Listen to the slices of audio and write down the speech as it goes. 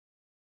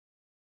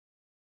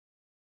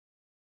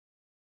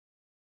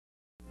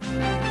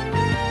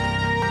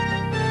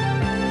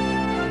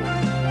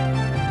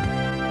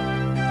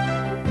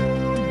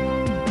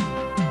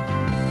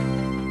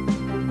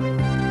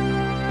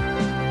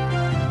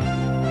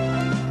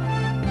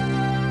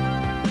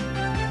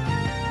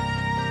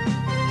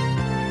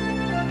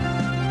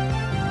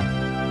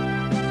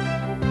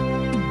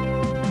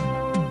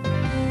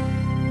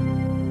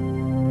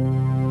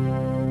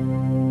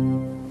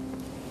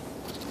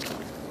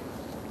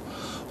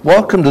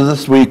Welcome to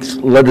this week's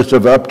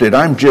Legislative Update.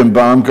 I'm Jim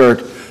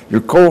Baumgart, your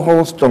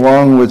co-host,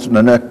 along with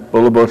Nanette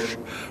Bullabush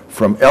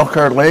from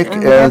Elkhart Lake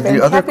as the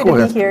other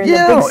co-host.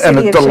 Yeah, and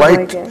a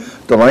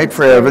delight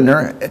for having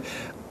her.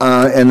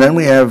 And then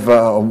we have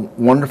a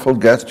wonderful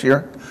guest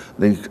here,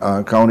 the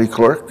county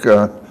clerk,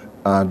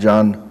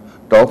 John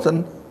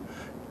Dalton.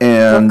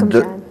 And welcome,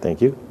 John.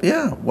 Thank you.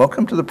 Yeah,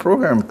 welcome to the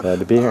program. Glad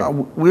to be here.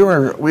 We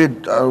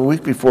had a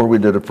week before we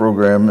did a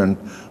program, and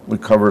we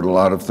covered a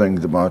lot of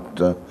things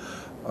about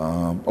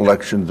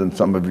elections and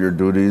some of your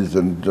duties,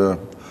 and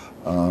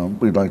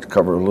we'd like to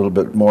cover a little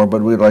bit more,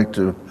 but we'd like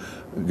to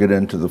get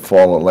into the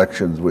fall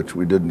elections, which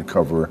we didn't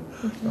cover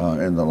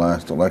in the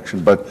last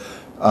election. But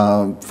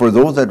for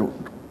those that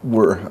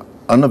were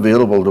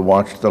unavailable to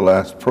watch the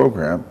last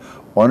program,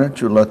 why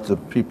don't you let the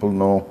people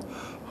know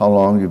how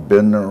long you've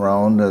been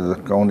around as a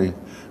county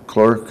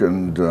clerk,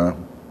 and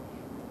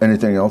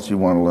anything else you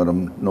want to let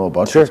them know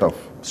about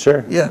yourself?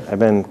 Sure. Yeah. I've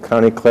been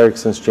county clerk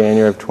since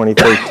January of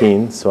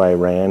 2013, so I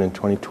ran in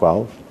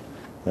 2012.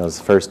 It was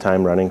the first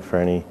time running for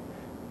any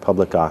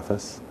public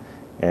office.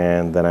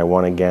 And then I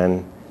won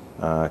again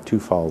 2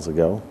 falls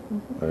ago,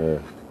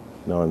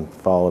 in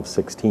fall of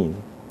 16.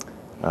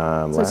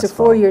 So it's a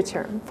 4-year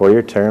term.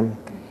 4-year term.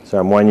 Okay. So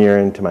I'm 1 year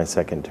into my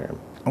 2nd term.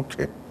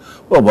 Okay.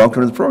 Well,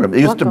 welcome to the program.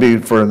 It used to be,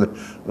 for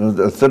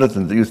the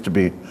citizens, it used to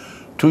be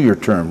 2-year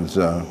terms,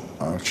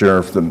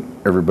 sheriffs and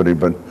everybody,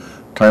 but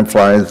time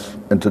flies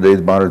in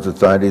today's modern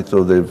society,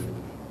 so they've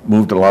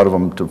moved a lot of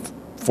them to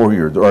 4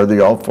 years. Or are they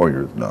all 4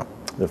 years now?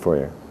 They're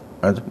 4-year.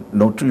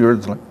 No 2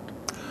 years left?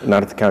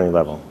 Not at the county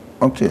level.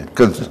 Okay,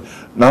 because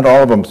not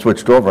all of them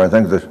switched over. I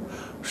think the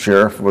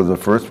sheriff was the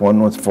first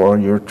one with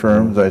 4-year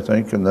terms, I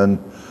think, and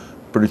then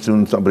pretty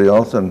soon somebody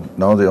else, and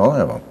now they all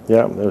have them.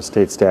 Yeah, those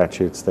state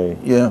statutes, they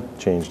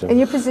changed them. And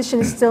your position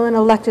is still an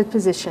elected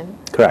position?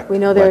 Correct. We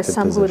know there are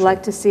some who would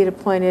like to see it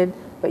appointed,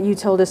 but you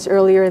told us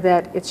earlier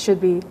that it should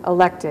be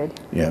elected.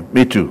 Yeah,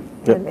 me too.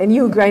 Yep. And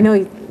you, I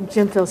know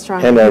Jim feels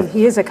strongly.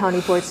 He is a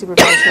county board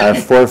supervisor. Our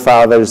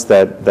forefathers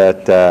that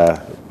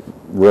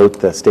wrote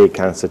the state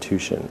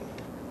constitution,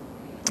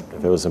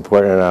 if it was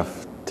important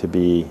enough to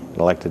be an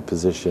elected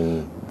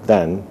position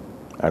then,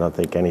 I don't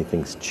think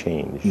anything's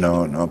changed.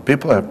 No.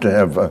 People have to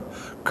have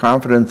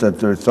confidence that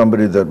there's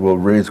somebody that will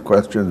raise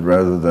questions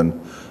rather than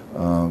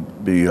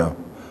be a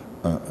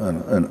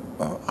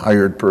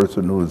hired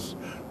person who's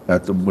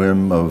at the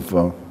whim of,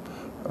 the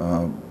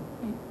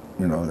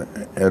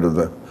head of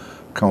the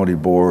county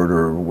board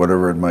or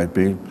whatever it might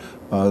be.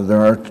 There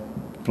are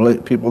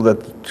people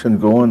that can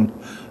go and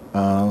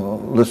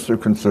list their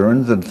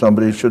concerns, and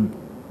somebody should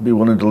be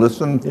willing to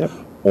listen,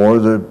 or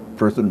the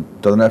person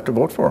doesn't have to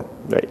vote for them.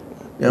 Right.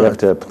 You have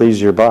to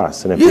please your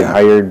boss, and if you're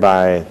hired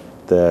by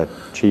the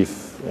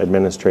chief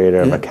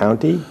administrator of a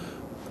county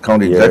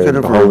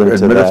executive or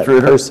administrator, that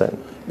person.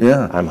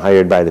 I'm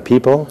hired by the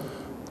people.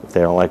 If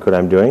they don't like what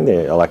I'm doing,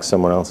 they elect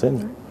someone else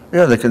in.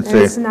 Yeah, they can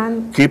say,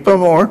 keep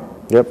them or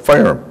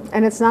fire them.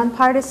 And it's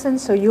nonpartisan,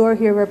 so you're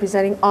here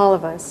representing all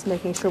of us,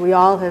 making sure we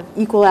all have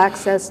equal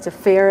access to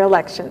fair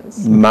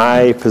elections.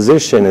 My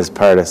position is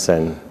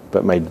partisan,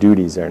 but my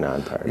duties are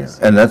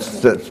nonpartisan. Yeah. And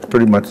that's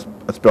pretty much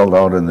spelled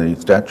out in the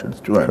statutes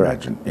too, I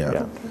imagine.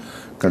 Yeah.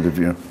 Because if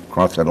you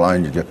cross that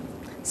line, you get...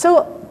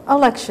 So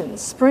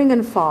elections, spring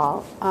and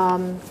fall.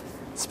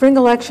 Spring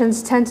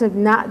elections tend to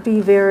not be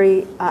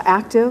very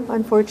active,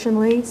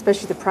 unfortunately,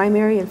 especially the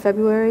primary in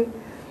February.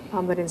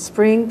 But in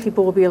spring,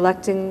 people will be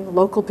electing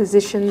local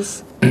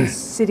positions,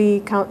 city,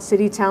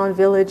 town,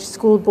 village,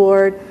 school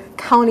board,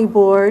 county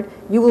board.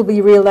 You will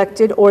be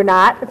reelected or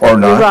not, if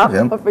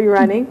you're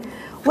running.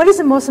 What is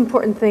the most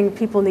important thing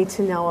people need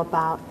to know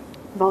about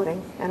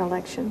voting and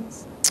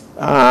elections?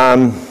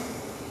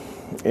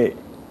 It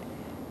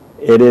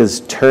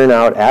is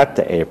turnout at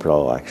the April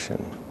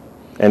election.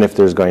 And if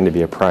there's going to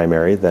be a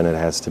primary, then it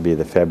has to be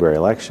the February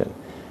election.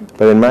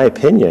 But in my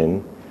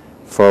opinion,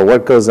 for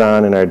what goes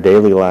on in our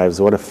daily lives,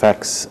 what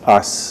affects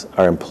us,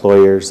 our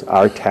employers,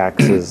 our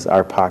taxes,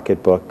 our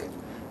pocketbook,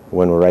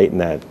 when we're writing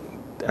that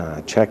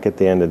check at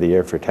the end of the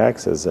year for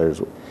taxes,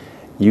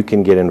 you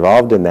can get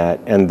involved in that,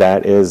 and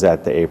that is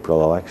at the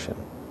April election.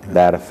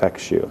 That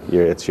affects you.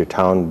 It's your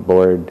town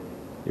board,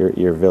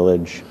 your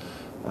village,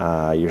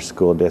 your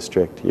school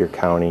district, your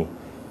county,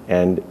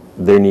 and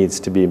there needs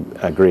to be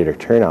a greater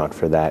turnout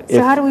for that.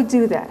 So how do we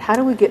do that? How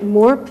do we get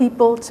more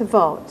people to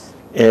vote?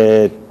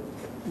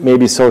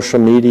 Maybe social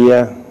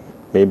media.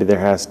 Maybe there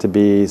has to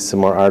be some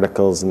more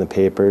articles in the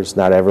papers.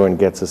 Not everyone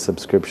gets a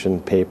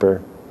subscription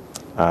paper.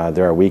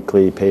 There are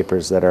weekly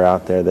papers that are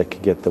out there that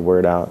could get the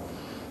word out.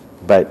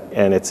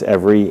 And it's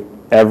every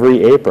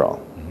April.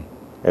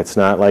 It's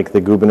not like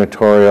the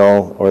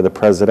gubernatorial or the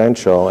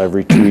presidential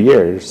every 2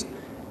 years.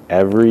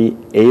 Every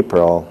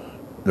April,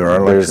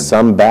 there's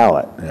some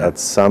ballot at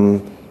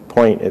some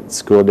point at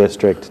school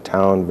district,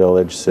 town,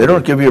 village, city. They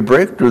don't give you a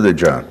break, do they,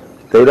 John?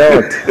 They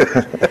don't.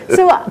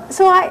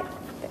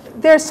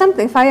 There's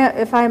something,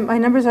 if my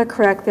numbers are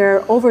correct, there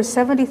are over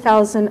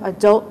 70,000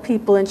 adult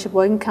people in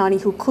Sheboygan County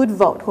who could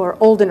vote, who are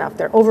old enough.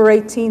 They're over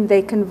 18,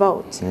 they can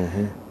vote.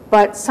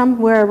 but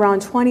somewhere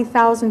around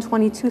 20,000,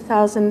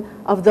 22,000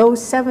 of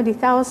those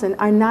 70,000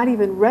 are not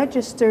even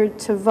registered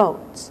to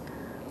vote.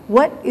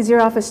 What is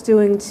your office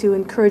doing to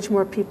encourage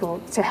more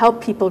people, to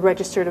help people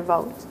register to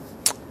vote?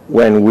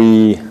 When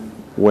we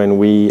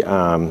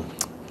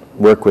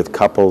work with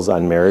couples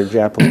on marriage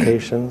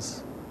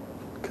applications,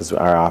 because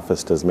our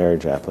office does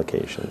marriage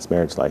applications,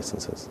 marriage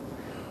licenses.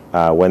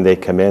 When they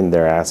come in,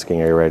 they're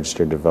asking, are you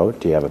registered to vote?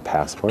 Do you have a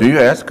passport? Do you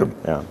ask them?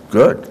 Yeah.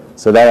 Good.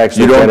 So that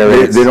actually They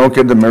generates... don't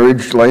get the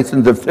marriage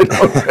license if they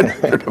don't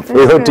register to vote.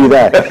 We don't do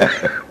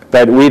that.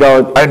 But we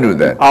don't... I knew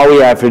that. All we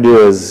have to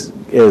do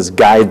is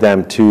guide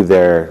them to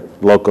their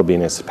local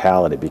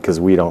municipality, because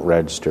we don't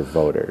register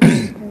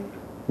voters.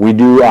 We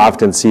do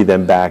often see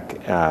them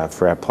back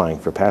for applying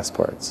for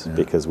passports,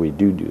 because we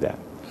do that.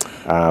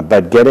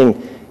 But getting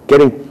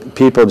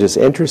people just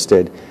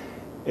interested,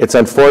 it's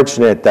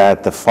unfortunate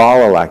that the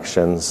fall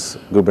elections,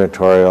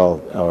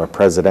 gubernatorial or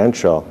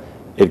presidential,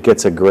 it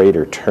gets a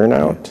greater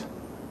turnout,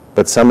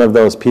 but some of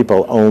those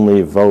people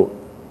only vote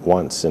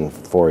once in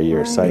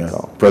 4-year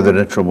cycle.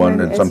 Presidential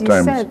one, and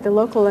sometimes... As you said, the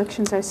local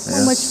elections are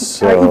so much,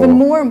 So- are even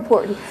more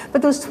important.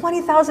 But those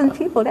 20,000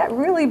 people, that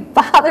really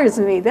bothers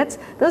me.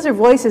 Those are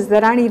voices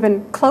that aren't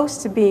even close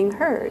to being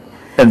heard.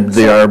 And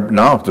they are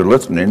now, if they're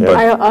listening,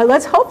 but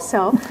Let's hope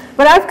so.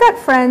 But I've got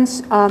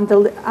friends on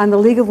the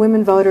League of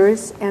Women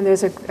Voters, and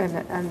there's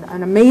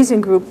an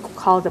amazing group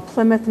called the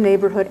Plymouth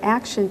Neighborhood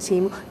Action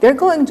Team. They're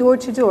going door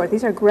to door.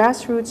 These are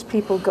grassroots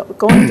people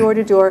going door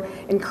to door,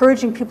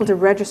 encouraging people to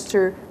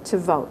register to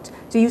vote.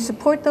 Do you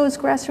support those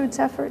grassroots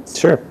efforts?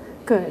 Sure.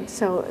 Good.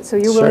 So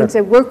you're willing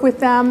to work with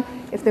them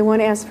if they want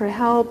to ask for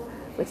help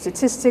with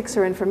statistics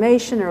or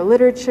information or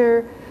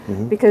literature?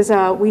 Because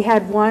we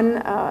had one,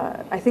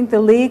 I think the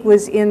League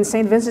was in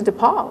St. Vincent de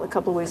Paul a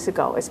couple of weeks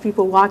ago. As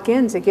people walk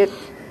in to get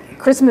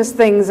Christmas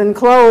things and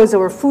clothes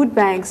or food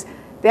banks,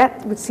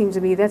 that would seem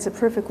to me that's a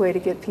perfect way to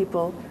get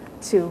people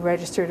to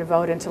register to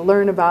vote and to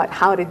learn about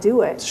how to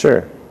do it.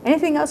 Sure.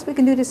 Anything else we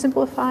can do to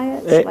simplify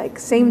it? Like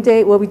same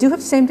day, well, we do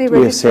have same day registration.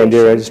 We have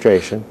same-day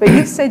registration. But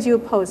you've said you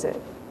oppose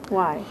it.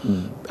 Why?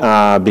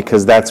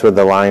 Because that's where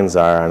the lines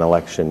are on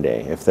election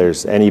day. If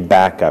there's any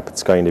backup,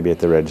 it's going to be at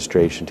the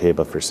registration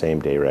table for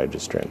same-day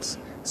registrants.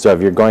 So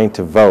if you're going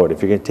to vote,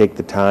 if you're going to take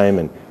the time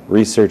and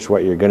research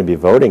what you're going to be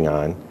voting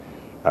on,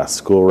 a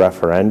school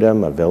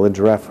referendum, a village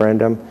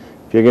referendum,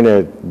 if you're going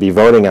to be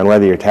voting on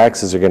whether your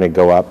taxes are going to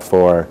go up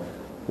for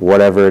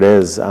whatever it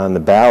is on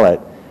the ballot,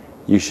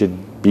 you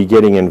should be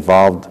getting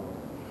involved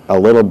a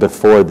little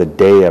before the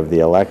day of the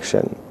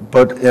election.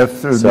 But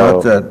if there's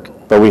not that...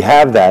 But we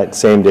have that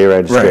same-day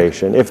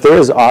registration. Right. If there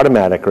is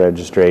automatic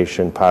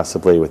registration,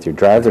 possibly with your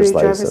driver's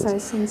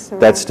license,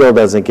 that still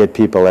doesn't get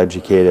people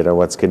educated on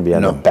what's going to be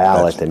on the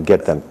ballot and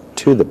get them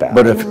to the ballot.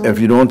 But if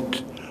you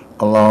don't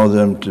allow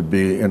them to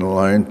be in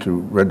line to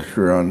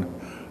register on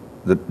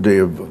the day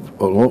of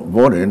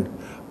voting,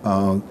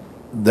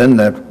 then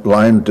that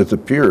line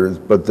disappears,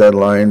 but that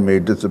line may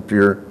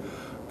disappear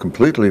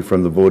completely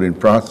from the voting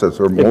process,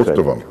 or most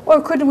of them.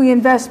 Or couldn't we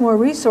invest more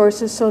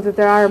resources so that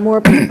there are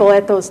more people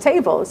at those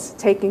tables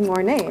taking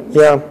more names?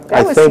 Yeah,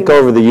 I think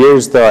over the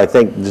years, though, I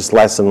think just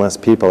less and less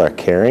people are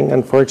caring,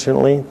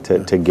 unfortunately,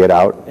 to get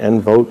out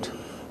and vote.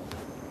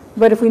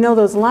 But if we know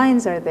those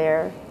lines are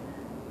there,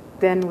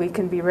 then we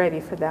can be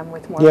ready for them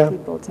with more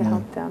people to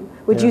help them.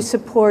 Would you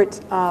support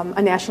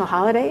a national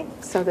holiday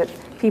so that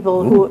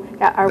people who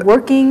are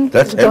working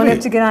don't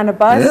have to get on a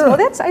bus? Yeah.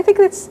 Well, I think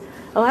that's...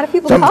 A lot of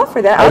people call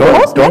for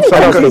that. Many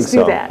countries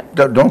do that.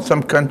 Don't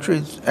some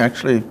countries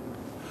actually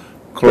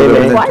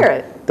require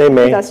it? They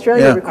may.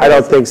 Australia requires I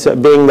don't think so.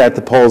 Being that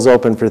the polls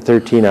open for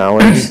 13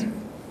 hours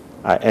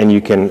and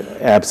you can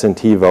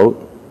absentee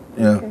vote,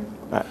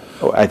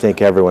 I think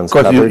everyone's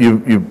covered.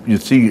 You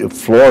see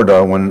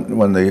Florida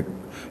when they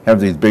have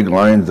these big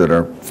lines that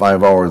are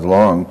 5 hours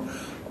long,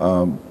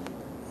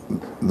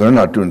 they're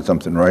not doing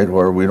something right,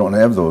 where we don't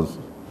have those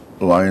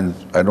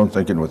lines. I don't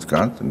think in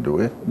Wisconsin, do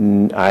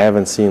we? I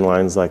haven't seen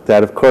lines like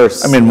that. Of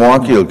course, I mean,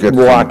 Milwaukee will get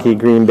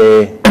Green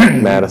Bay,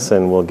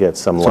 Madison will get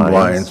some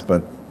lines,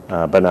 but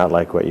not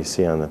like what you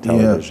see on the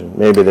television.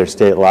 Maybe their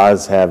state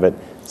laws have it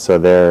so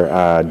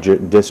their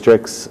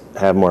districts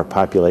have more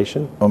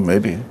population. Oh,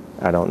 maybe.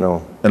 I don't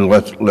know. And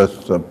less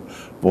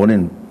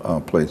voting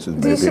places,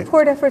 maybe. Do you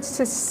support efforts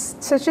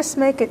to just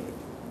make it,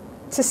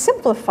 to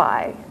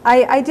simplify?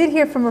 I did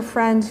hear from a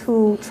friend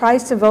who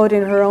tries to vote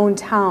in her own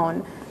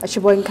town, a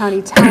Sheboygan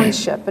County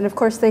township, and of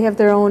course they have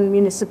their own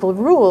municipal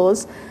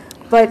rules,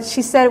 but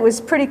she said it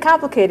was pretty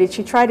complicated.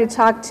 She tried to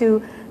talk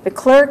to the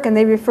clerk and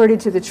they referred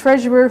it to the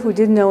treasurer who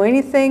didn't know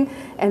anything,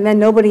 and then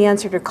nobody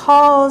answered her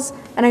calls.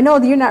 And I know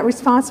that you're not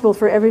responsible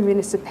for every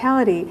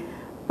municipality,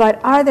 but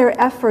are there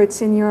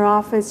efforts in your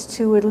office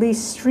to at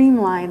least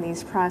streamline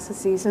these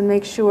processes and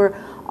make sure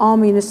all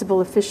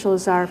municipal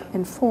officials are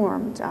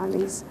informed on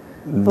these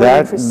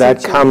voting procedures?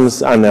 That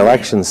comes on the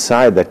election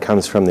side, that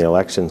comes from the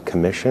Election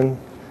Commission.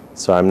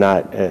 So I'm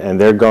not, and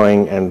they're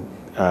going and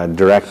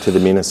direct to the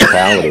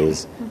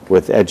municipalities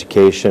with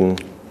education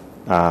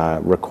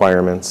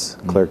requirements.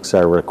 Clerks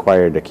are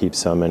required to keep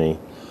so many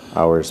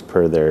hours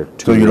per their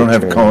So you don't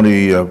have term.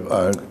 county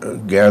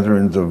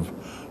gatherings of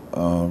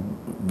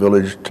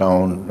village,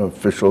 town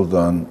officials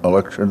on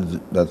elections?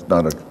 That's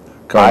not a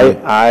county?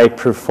 I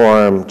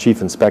perform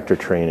chief inspector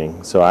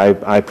training, so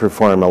I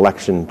perform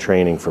election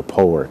training for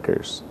poll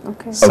workers.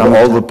 Okay. Of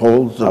all the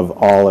polls? Of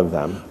all of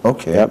them.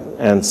 Okay. Yep,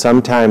 and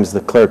sometimes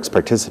the clerks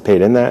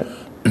participate in that,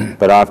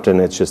 but often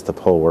it's just the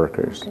poll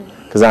workers.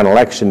 Because on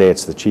election day,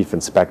 it's the chief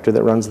inspector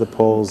that runs the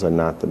polls and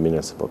not the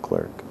municipal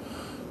clerk.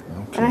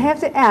 And I have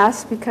to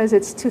ask, because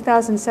it's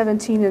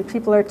 2017 and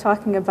people are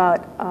talking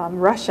about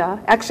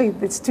Russia, actually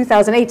it's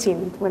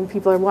 2018 when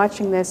people are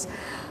watching this,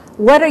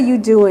 what are you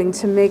doing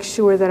to make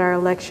sure that our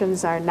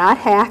elections are not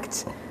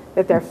hacked,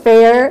 that they're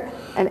fair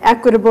and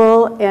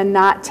equitable and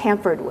not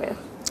tampered with?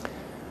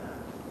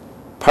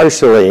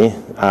 Partially,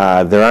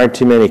 there aren't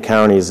too many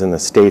counties in the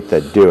state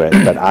that do it,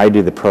 but I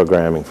do the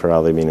programming for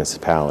all the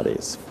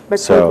municipalities. But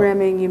So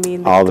programming, you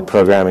mean? all the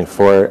programming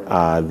for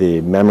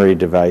the memory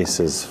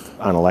devices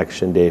on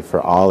election day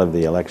for all of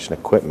the election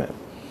equipment.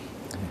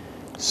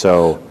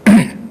 So,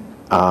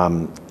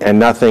 and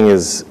nothing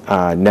is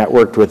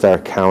networked with our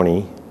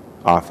county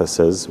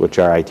offices, which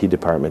our IT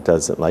department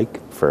doesn't like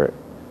for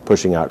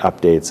pushing out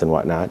updates and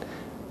whatnot,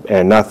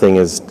 and nothing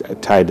is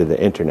tied to the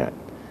internet.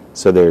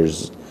 So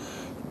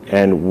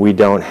and we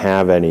don't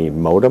have any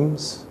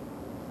modems,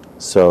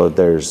 so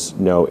there's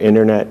no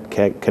internet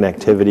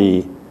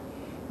connectivity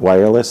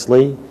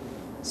wirelessly,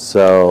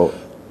 so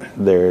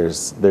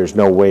there's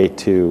no way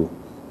to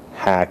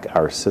hack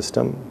our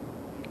system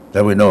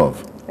That we know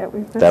of.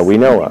 that we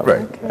know of.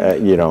 Right. Okay.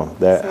 You know,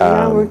 that, So we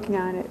are working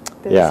on it.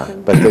 That's yeah,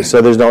 good. but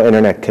so there's no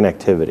internet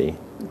connectivity,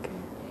 Okay.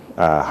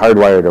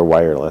 hardwired or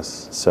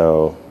wireless,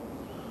 so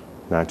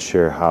not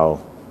sure how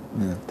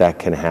that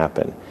can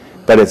happen.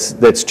 But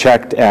that's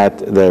checked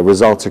the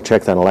results are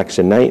checked on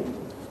election night.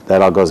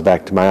 That all goes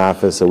back to my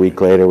office. A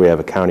week later, we have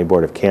a county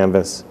board of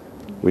canvass.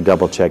 We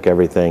double check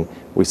everything.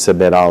 We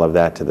submit all of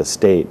that to the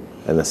state,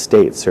 and the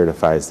state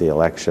certifies the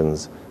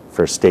elections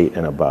for state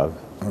and above.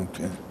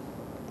 Okay.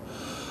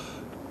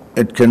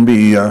 It can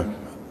be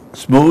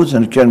smooth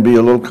and it can be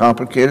a little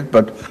complicated,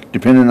 but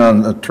depending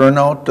on the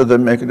turnout, does it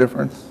make a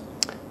difference?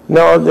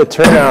 No, the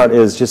turnout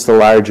is just a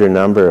larger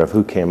number of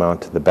who came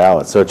out to the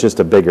ballot, so it's just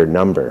a bigger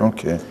number.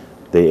 Okay.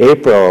 The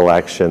April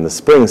election, the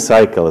spring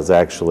cycle is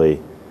actually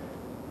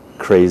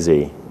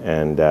crazy,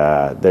 and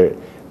there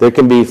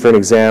can be, for an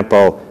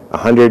example,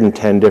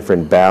 110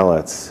 different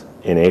ballots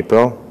in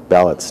April,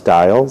 ballot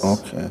styles.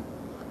 Okay.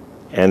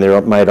 And there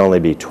might only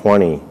be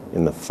 20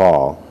 in the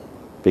fall,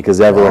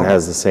 because everyone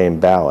has the same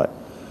ballot,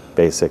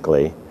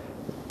 basically.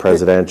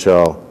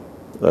 Presidential,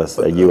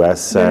 a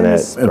U.S.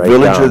 Senate, And right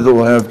villages down.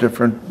 will have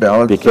different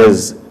ballots?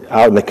 Because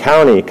out in the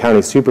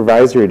county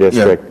supervisory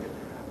district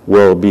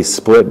will be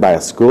split by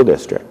a school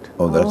district.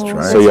 Oh, that's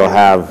right. So you'll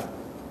have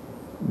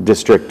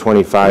District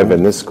 25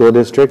 in this school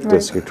district, Right.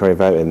 District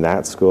 25 in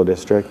that school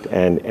district,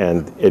 and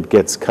it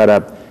gets cut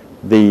up.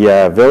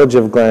 The village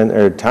of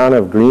town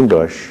of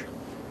Greenbush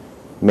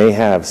may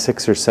have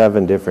 6 or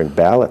 7 different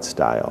ballot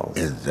styles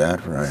Is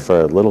that right?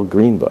 for little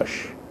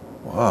Greenbush.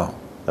 Wow.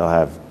 They'll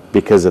have,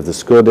 because of the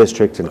school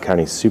district and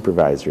county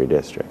supervisory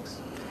districts.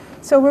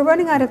 So we're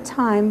running out of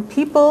time.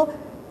 People,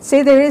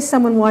 say there is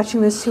someone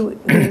watching this who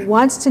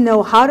wants to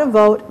know how to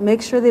vote,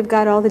 make sure they've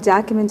got all the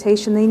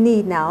documentation they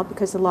need now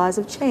because the laws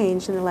have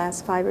changed in the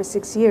last 5 or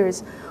 6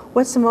 years.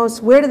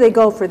 Where do they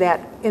go for that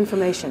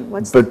information?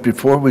 But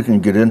before we can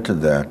get into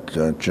that,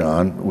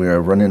 John, we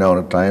are running out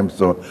of time,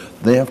 so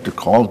they have to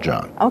call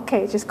John.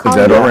 Okay, just call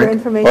that me all for right?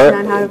 information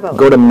on how to vote.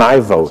 Go to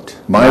MyVote.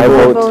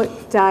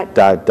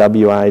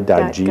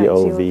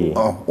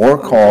 MyVote.wi.gov. Or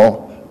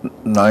call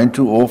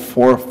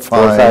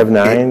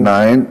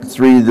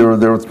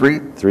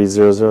 920-459-3003.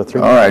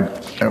 3003. All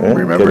right, I will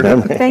remember Good that.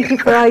 memory. Thank you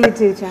for all you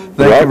do, John.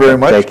 Thank you very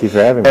much. Thank you for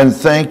having me. And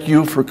thank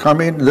you for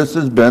coming. This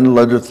has been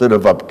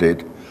Legislative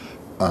Update.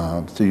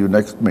 See you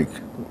next week.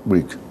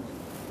 Good.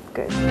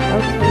 Okay.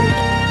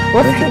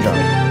 Well, Thank you,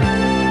 John.